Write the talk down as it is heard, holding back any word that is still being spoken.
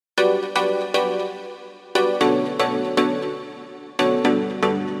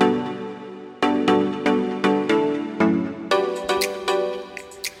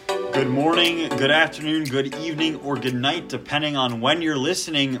Good afternoon, good evening, or good night, depending on when you're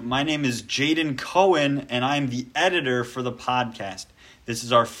listening. My name is Jaden Cohen, and I'm the editor for the podcast. This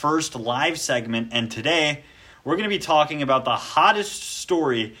is our first live segment, and today we're going to be talking about the hottest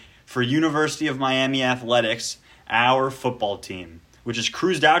story for University of Miami athletics, our football team, which has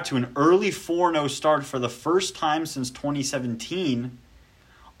cruised out to an early 4-0 start for the first time since 2017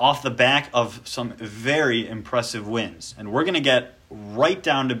 off the back of some very impressive wins. And we're going to get right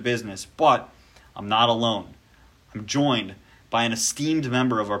down to business, but I'm not alone. I'm joined by an esteemed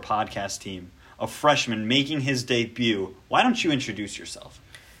member of our podcast team, a freshman making his debut. Why don't you introduce yourself?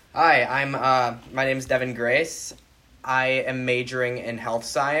 Hi, my name is Devin Grace. I am majoring in health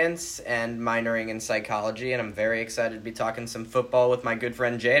science and minoring in psychology, and I'm very excited to be talking some football with my good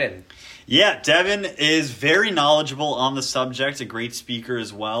friend Jaden. Yeah, Devin is very knowledgeable on the subject, a great speaker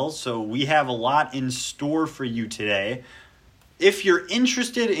as well, so we have a lot in store for you today. If you're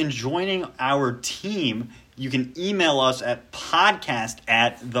interested in joining our team, you can email us at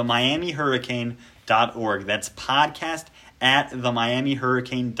podcast@themiamihurricane.org. That's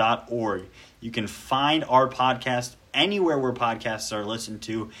podcast@themiamihurricane.org. You can find our podcast anywhere where podcasts are listened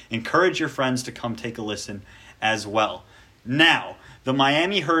to. Encourage your friends to come take a listen as well. Now, the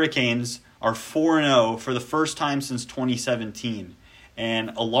Miami Hurricanes are 4-0 for the first time since 2017,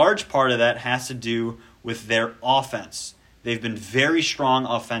 and a large part of that has to do with their offense. They've been very strong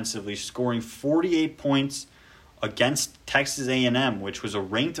offensively, scoring 48 points against Texas A&M, which was a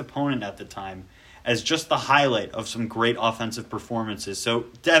ranked opponent at the time, as just the highlight of some great offensive performances. So,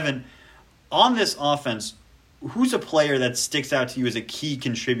 Devin, on this offense, who's a player that sticks out to you as a key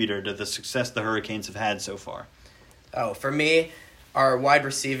contributor to the success the Hurricanes have had so far? Oh, for me, our wide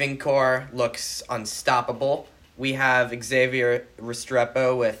receiving core looks unstoppable. We have Xavier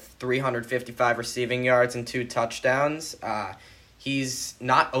Restrepo with 355 receiving yards and 2 touchdowns. He's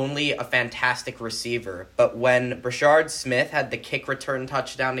not only a fantastic receiver, but when Brashard Smith had the kick return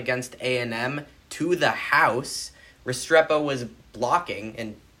touchdown against A&M to the house, Restrepo was blocking,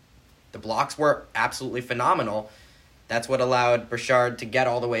 and the blocks were absolutely phenomenal. That's what allowed Brashard to get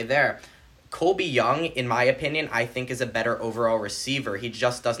all the way there. Colby Young, in my opinion, I think is a better overall receiver. He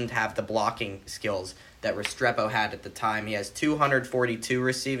just doesn't have the blocking skills that Restrepo had at the time. He has 242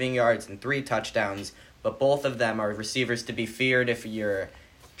 receiving yards and 3 touchdowns, but both of them are receivers to be feared if you're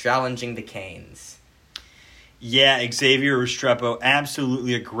challenging the Canes. Yeah, Xavier Restrepo,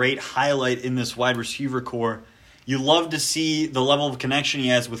 absolutely a great highlight in this wide receiver core. You love to see the level of connection he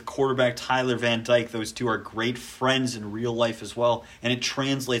has with quarterback Tyler Van Dyke. Those two are great friends in real life as well, and it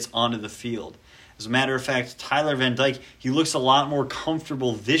translates onto the field. As a matter of fact, Tyler Van Dyke, he looks a lot more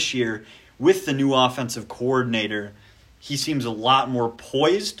comfortable this year with the new offensive coordinator. He seems a lot more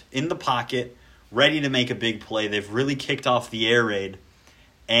poised in the pocket, ready to make a big play. They've really kicked off the air raid.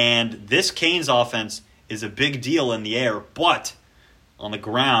 And this Canes offense is a big deal in the air, but on the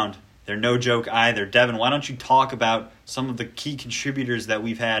ground, they're no joke either. Devin, why don't you talk about some of the key contributors that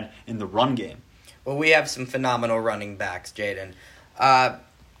we've had in the run game? Well, we have some phenomenal running backs, Jaden.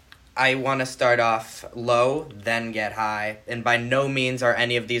 I want to start off low, then get high. And by no means are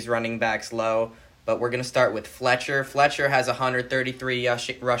any of these running backs low, but we're going to start with Fletcher. Fletcher has 133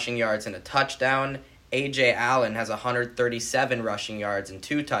 rushing yards and a touchdown. A.J. Allen has 137 rushing yards and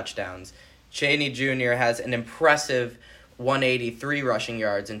 2 touchdowns. Cheney Jr. has an impressive 183 rushing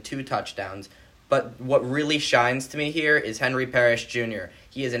yards and 2 touchdowns. But what really shines to me here is Henry Parrish Jr.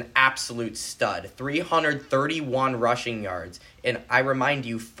 He is an absolute stud. 331 rushing yards in, I remind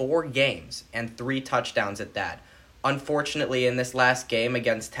you, 4 games and 3 touchdowns at that. Unfortunately, in this last game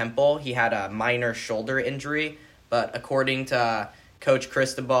against Temple, he had a minor shoulder injury, but according to Coach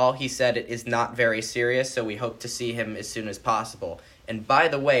Cristobal, he said it is not very serious, so we hope to see him as soon as possible. And by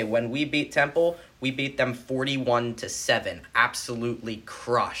the way, when we beat Temple, we beat them 41-7. Absolutely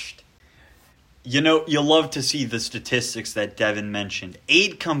crushed. You know, you'll love to see the statistics that Devin mentioned.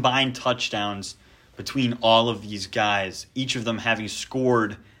 8 combined touchdowns between all of these guys, each of them having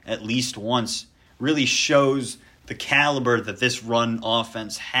scored at least once, really shows the caliber that this run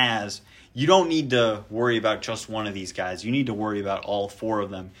offense has. You don't need to worry about just one of these guys. You need to worry about all 4 of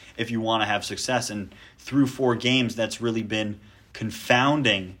them if you want to have success. And through 4 games, that's really been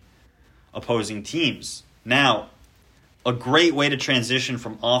confounding opposing teams. Now, a great way to transition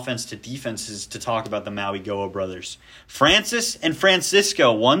from offense to defense is to talk about the Maui Goa brothers. Francis and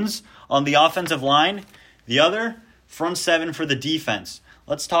Francisco, one's on the offensive line, the other front 7 for the defense.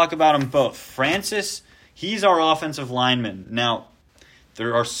 Let's talk about them both. Francis, he's our offensive lineman. Now,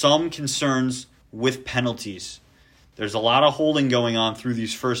 there are some concerns with penalties. There's a lot of holding going on through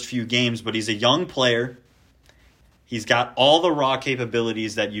these first few games, but he's a young player. He's got all the raw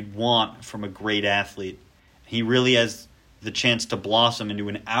capabilities that you'd want from a great athlete. He really has the chance to blossom into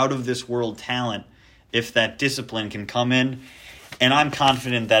an out-of-this-world talent if that discipline can come in, and I'm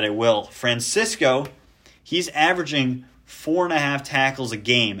confident that it will. Francisco, he's averaging 4.5 tackles a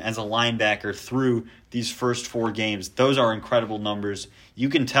game as a linebacker through these first 4 games. Those are incredible numbers. You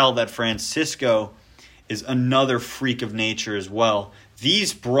can tell that Francisco is another freak of nature as well.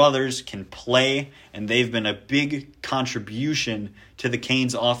 These brothers can play, and they've been a big contribution to the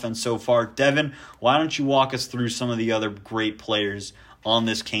Canes offense so far. Devin, why don't you walk us through some of the other great players on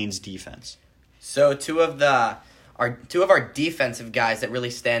this Canes defense? So two of our defensive guys that really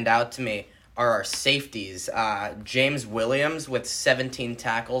stand out to me are our safeties. James Williams with 17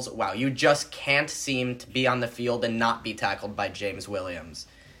 tackles. Wow, you just can't seem to be on the field and not be tackled by James Williams.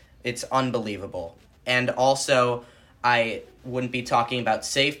 It's unbelievable. And also, I wouldn't be talking about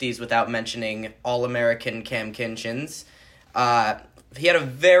safeties without mentioning All-American Cam Kinchins. He had a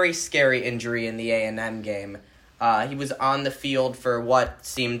very scary injury in the A&M game. He was on the field for what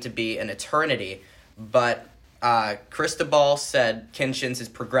seemed to be an eternity, but Cristobal said Kinchins is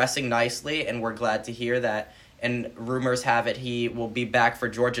progressing nicely, and we're glad to hear that. And rumors have it he will be back for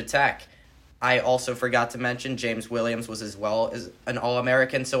Georgia Tech. I also forgot to mention James Williams was as well as an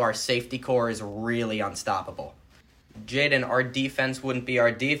All-American, so our safety core is really unstoppable. Jaden, our defense wouldn't be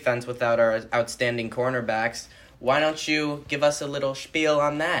our defense without our outstanding cornerbacks. Why don't you give us a little spiel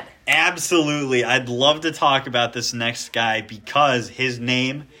on that? Absolutely. I'd love to talk about this next guy because his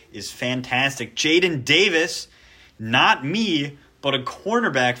name is fantastic. Jaden Davis, not me, but a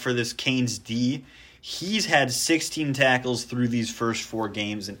cornerback for this Canes D. He's had 16 tackles through these first 4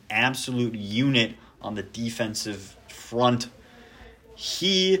 games, an absolute unit on the defensive front.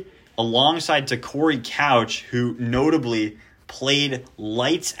 He, alongside Corey Couch, who notably played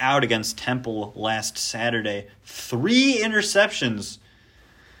lights out against Temple last Saturday, 3 interceptions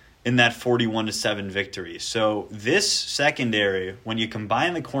in that 41-7 victory. So this secondary, when you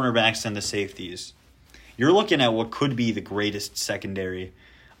combine the cornerbacks and the safeties, you're looking at what could be the greatest secondary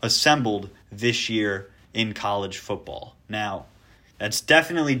assembled this year in college football. Now, that's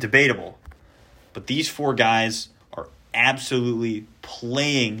definitely debatable, but these 4 guys are absolutely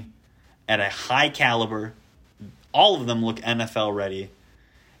playing at a high caliber. All of them look NFL ready,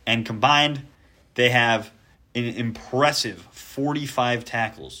 and combined, they have an impressive 45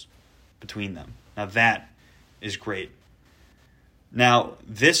 tackles between them. Now that is great. Now,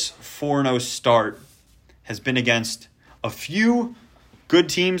 this 4-0 start has been against a few good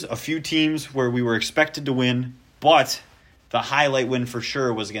teams, a few teams where we were expected to win, but the highlight win for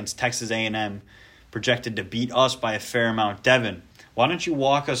sure was against Texas A&M, projected to beat us by a fair amount. Devin, why don't you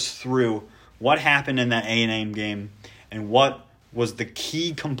walk us through what happened in that A&M game and what was the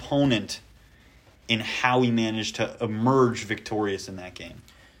key component in how we managed to emerge victorious in that game?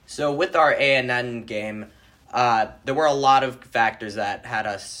 So with our A&M game, there were a lot of factors that had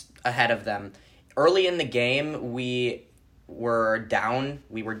us ahead of them. Early in the game, we were down.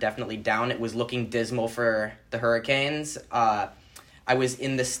 We were definitely down. It was looking dismal for the Hurricanes. I was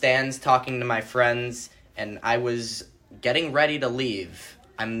in the stands talking to my friends, and I was getting ready to leave.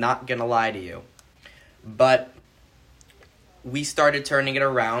 I'm not going to lie to you. But we started turning it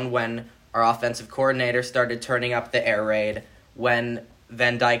around when our offensive coordinator started turning up the air raid. When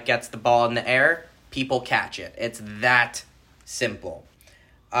Van Dyke gets the ball in the air, people catch it. It's that simple.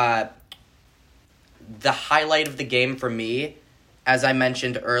 The highlight of the game for me, as I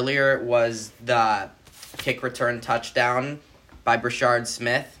mentioned earlier, was the kick return touchdown by Brashard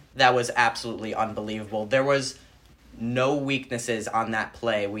Smith. That was absolutely unbelievable. There was no weaknesses on that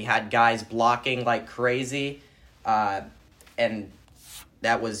play. We had guys blocking like crazy, and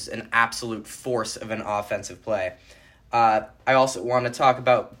that was an absolute force of an offensive play. I also want to talk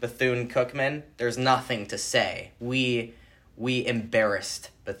about Bethune-Cookman. There's nothing to say. We embarrassed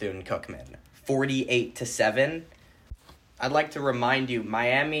Bethune-Cookman, 48-7. I'd like to remind you,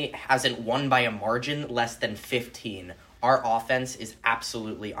 Miami hasn't won by a margin less than 15. Our offense is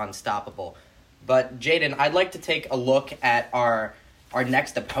absolutely unstoppable. But, Jaden, I'd like to take a look at our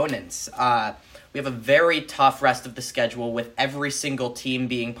next opponents. We have a very tough rest of the schedule with every single team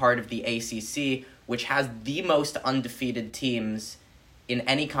being part of the ACC, which has the most undefeated teams in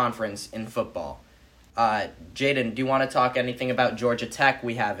any conference in football. Jaden, do you want to talk anything about Georgia Tech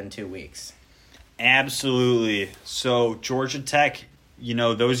we have in 2 weeks? Absolutely. So Georgia Tech,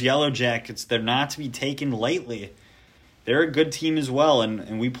 those Yellow Jackets, they're not to be taken lightly. They're a good team as well,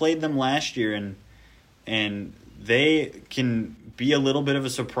 and we played them last year, and they can be a little bit of a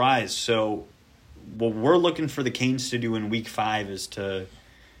surprise. So what we're looking for the Canes to do in Week 5 is to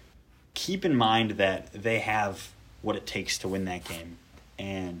keep in mind that they have what it takes to win that game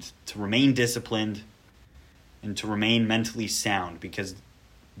and to remain disciplined and to remain mentally sound, because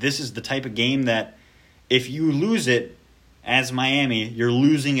this is the type of game that if you lose it as Miami, you're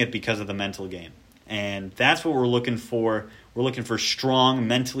losing it because of the mental game. And that's what we're looking for. We're looking for strong,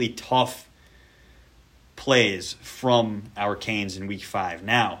 mentally tough plays from our Canes in Week 5.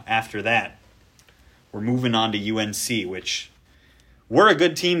 Now, after that, we're moving on to UNC, which we're a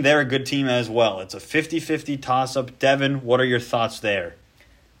good team. They're a good team as well. It's a 50-50 toss-up. Devin, what are your thoughts there?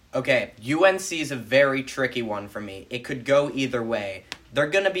 Okay, UNC is a very tricky one for me. It could go either way. They're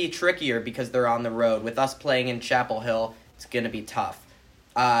going to be trickier because they're on the road. With us playing in Chapel Hill, it's going to be tough.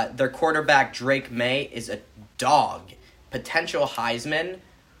 Their quarterback, Drake May, is a dog. Potential Heisman,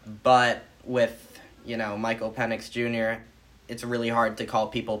 but with, Michael Penix Jr., it's really hard to call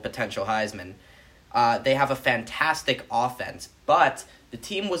people potential Heisman. They have a fantastic offense, but the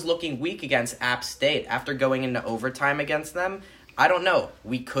team was looking weak against App State after going into overtime against them. I don't know.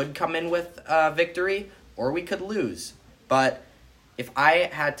 We could come in with a victory, or we could lose. But if I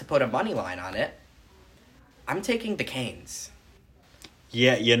had to put a money line on it, I'm taking the Canes.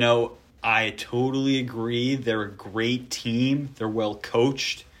 Yeah, I totally agree. They're a great team. They're well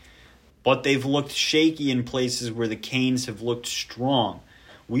coached. But they've looked shaky in places where the Canes have looked strong.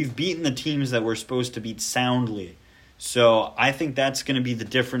 We've beaten the teams that we're supposed to beat soundly. So I think that's going to be the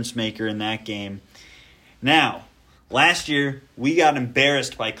difference maker in that game. Now, last year, we got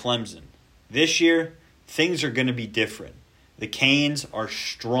embarrassed by Clemson. This year, things are going to be different. The Canes are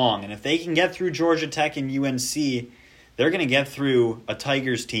strong. And if they can get through Georgia Tech and UNC, they're going to get through a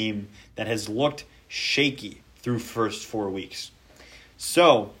Tigers team that has looked shaky through first 4 weeks.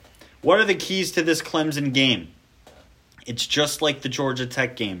 So, what are the keys to this Clemson game? It's just like the Georgia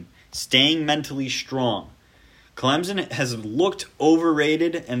Tech game, staying mentally strong. Clemson has looked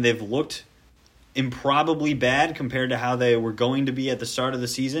overrated, and they've looked improbably bad compared to how they were going to be at the start of the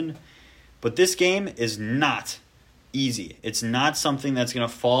season. But this game is not easy. It's not something that's going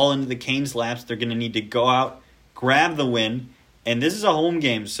to fall into the Canes' laps. They're going to need to go out, grab the win, and this is a home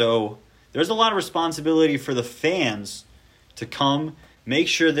game, so there's a lot of responsibility for the fans to come, make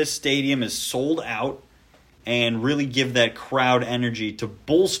sure this stadium is sold out, and really give that crowd energy to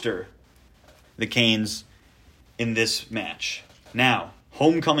bolster the Canes in this match. Now,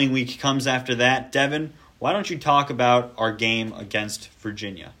 homecoming week comes after that. Devin, why don't you talk about our game against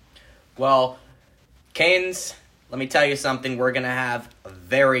Virginia? Well, Canes, let me tell you something. We're going to have a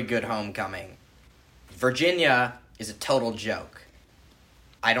very good homecoming. Virginia is a total joke.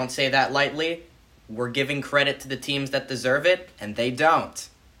 I don't say that lightly. We're giving credit to the teams that deserve it, and they don't.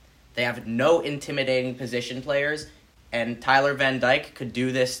 They have no intimidating position players, and Tyler Van Dyke could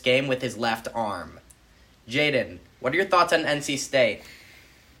do this game with his left arm. Jaden, what are your thoughts on NC State?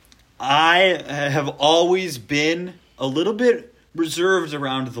 I have always been a little bit reserved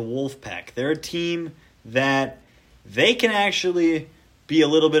around the Wolfpack. They're a team that they can actually be a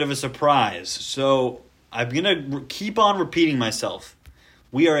little bit of a surprise. So I'm going to keep on repeating myself.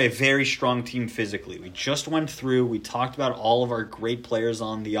 We are a very strong team physically. We just went through, we talked about all of our great players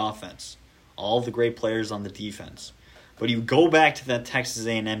on the offense, all of the great players on the defense. But you go back to that Texas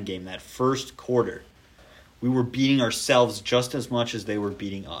A&M game, that first quarter, we were beating ourselves just as much as they were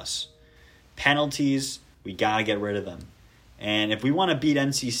beating us. Penalties, we got to get rid of them. And if we want to beat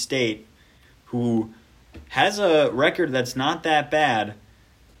NC State, who has a record that's not that bad,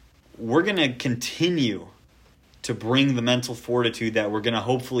 we're going to continue to bring the mental fortitude that we're going to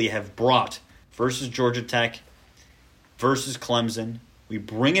hopefully have brought versus Georgia Tech, versus Clemson. We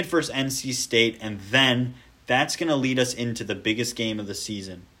bring it versus NC State, and then that's going to lead us into the biggest game of the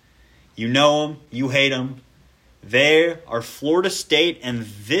season. You know them, you hate them. They are Florida State, and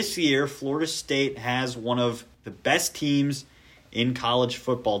this year Florida State has one of the best teams in college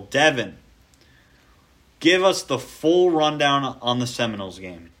football. Devin, give us the full rundown on the Seminoles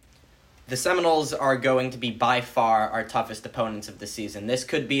game. The Seminoles are going to be by far our toughest opponents of the season. This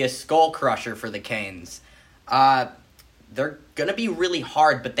could be a skull crusher for the Canes. They're going to be really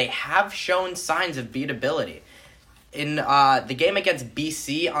hard, but they have shown signs of beatability. In the game against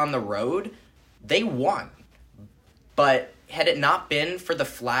BC on the road, they won. But had it not been for the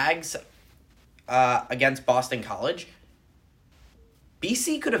flags against Boston College,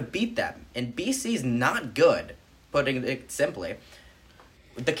 BC could have beat them. And BC's not good, putting it simply.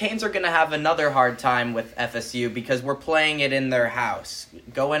 The Canes are going to have another hard time with FSU because we're playing it in their house.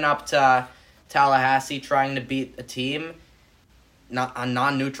 Going up to Tallahassee, trying to beat a team not on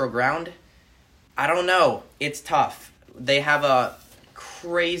non-neutral ground, I don't know. It's tough. They have a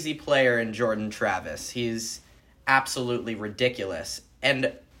crazy player in Jordan Travis. He's absolutely ridiculous.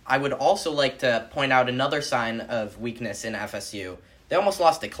 And I would also like to point out another sign of weakness in FSU. They almost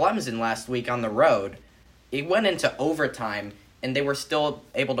lost to Clemson last week on the road. It went into overtime, and they were still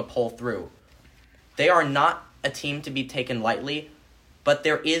able to pull through. They are not a team to be taken lightly, but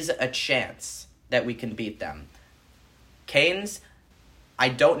there is a chance that we can beat them. Canes, I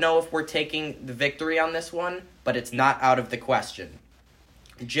don't know if we're taking the victory on this one, but it's not out of the question.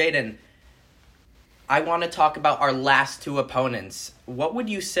 Jaden, I want to talk about our last two opponents. What would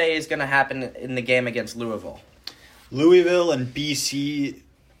you say is going to happen in the game against Louisville? Louisville and BC,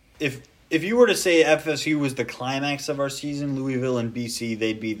 if you were to say FSU was the climax of our season, Louisville and BC,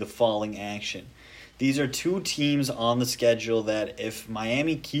 they'd be the falling action. These are two teams on the schedule that, if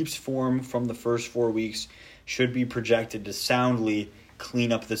Miami keeps form from the first 4 weeks, should be projected to soundly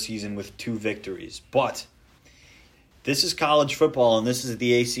clean up the season with 2 victories. But this is college football, and this is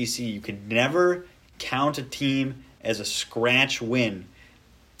the ACC. You can never count a team as a scratch win.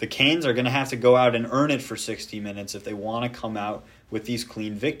 The Canes are going to have to go out and earn it for 60 minutes if they want to come out with these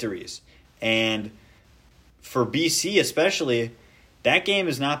clean victories. And for BC especially, that game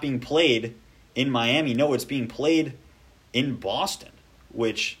is not being played in Miami. No, it's being played in Boston,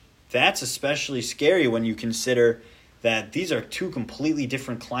 which that's especially scary when you consider that these are 2 completely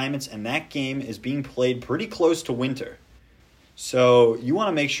different climates, and that game is being played pretty close to winter. So you want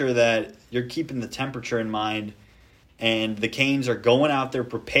to make sure that you're keeping the temperature in mind, and the Canes are going out there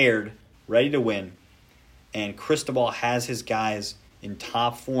prepared, ready to win, and Cristobal has his guys in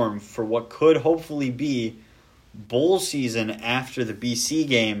top form for what could hopefully be bowl season after the BC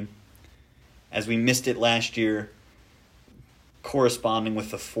game, as we missed it last year, corresponding with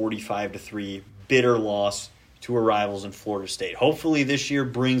the 45-3 bitter loss to our rivals in Florida State. Hopefully this year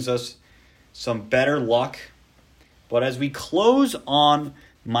brings us some better luck. But as we close on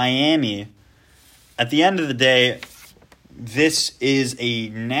Miami, at the end of the day, this is a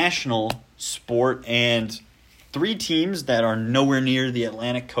national sport, and 3 teams that are nowhere near the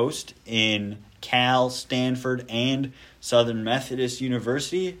Atlantic coast in Cal, Stanford, and Southern Methodist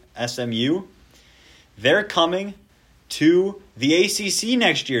University, SMU, they're coming to the ACC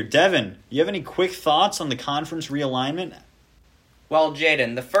next year. Devin, you have any quick thoughts on the conference realignment? Well,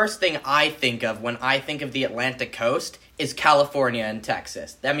 Jaden, the first thing I think of when I think of the Atlantic coast is California and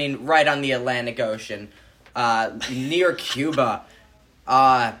Texas. I mean, right on the Atlantic Ocean, near Cuba.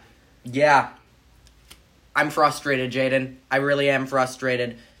 Yeah, I'm frustrated, Jaden. I really am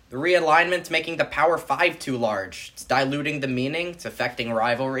frustrated. The realignment's making the Power 5 too large. It's diluting the meaning. It's affecting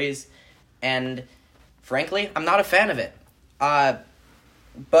rivalries. And frankly, I'm not a fan of it.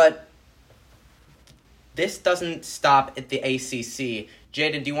 But this doesn't stop at the ACC.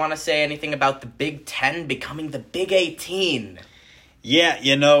 Jaden, do you want to say anything about the Big 10 becoming the Big 18? Yeah,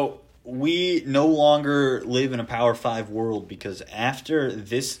 we no longer live in a Power 5 world, because after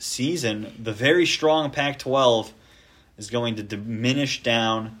this season, the very strong Pac-12 is going to diminish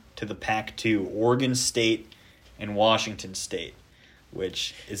down to the Pac-2, Oregon State and Washington State,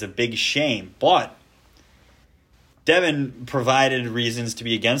 which is a big shame. But Devin provided reasons to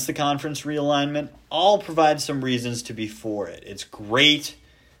be against the conference realignment. I'll provide some reasons to be for it. It's great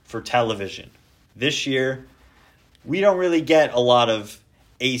for television. This year, we don't really get a lot of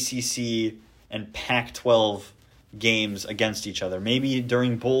ACC and Pac-12 games against each other, maybe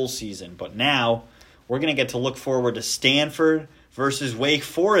during bowl season. But now we're going to get to look forward to Stanford versus Wake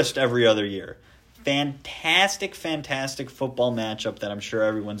Forest every other year. Fantastic football matchup that I'm sure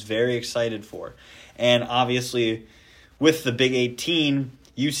everyone's very excited for. And obviously, with the Big 18,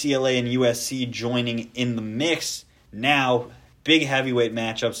 UCLA and USC joining in the mix, now big heavyweight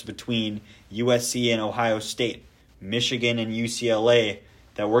matchups between USC and Ohio State, Michigan and UCLA,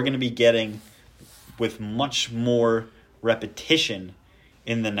 that we're going to be getting with much more repetition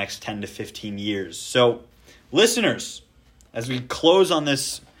in the next 10 to 15 years. So, listeners, as we close on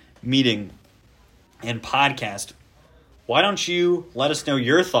this meeting and podcast, why don't you let us know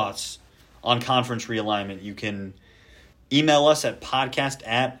your thoughts on conference realignment? You can email us at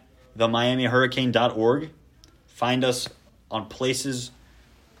podcast@themiamihurricane.org. Find us on places,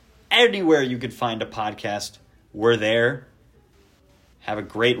 anywhere you could find a podcast. We're there. Have a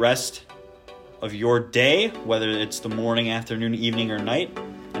great rest of your day, whether it's the morning, afternoon, evening, or night.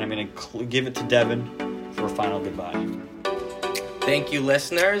 And I'm going to give it to Devin for a final goodbye. Thank you,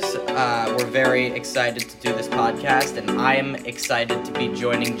 listeners. We're very excited to do this podcast, and I'm excited to be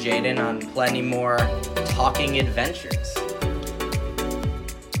joining Jaden on plenty more talking adventures.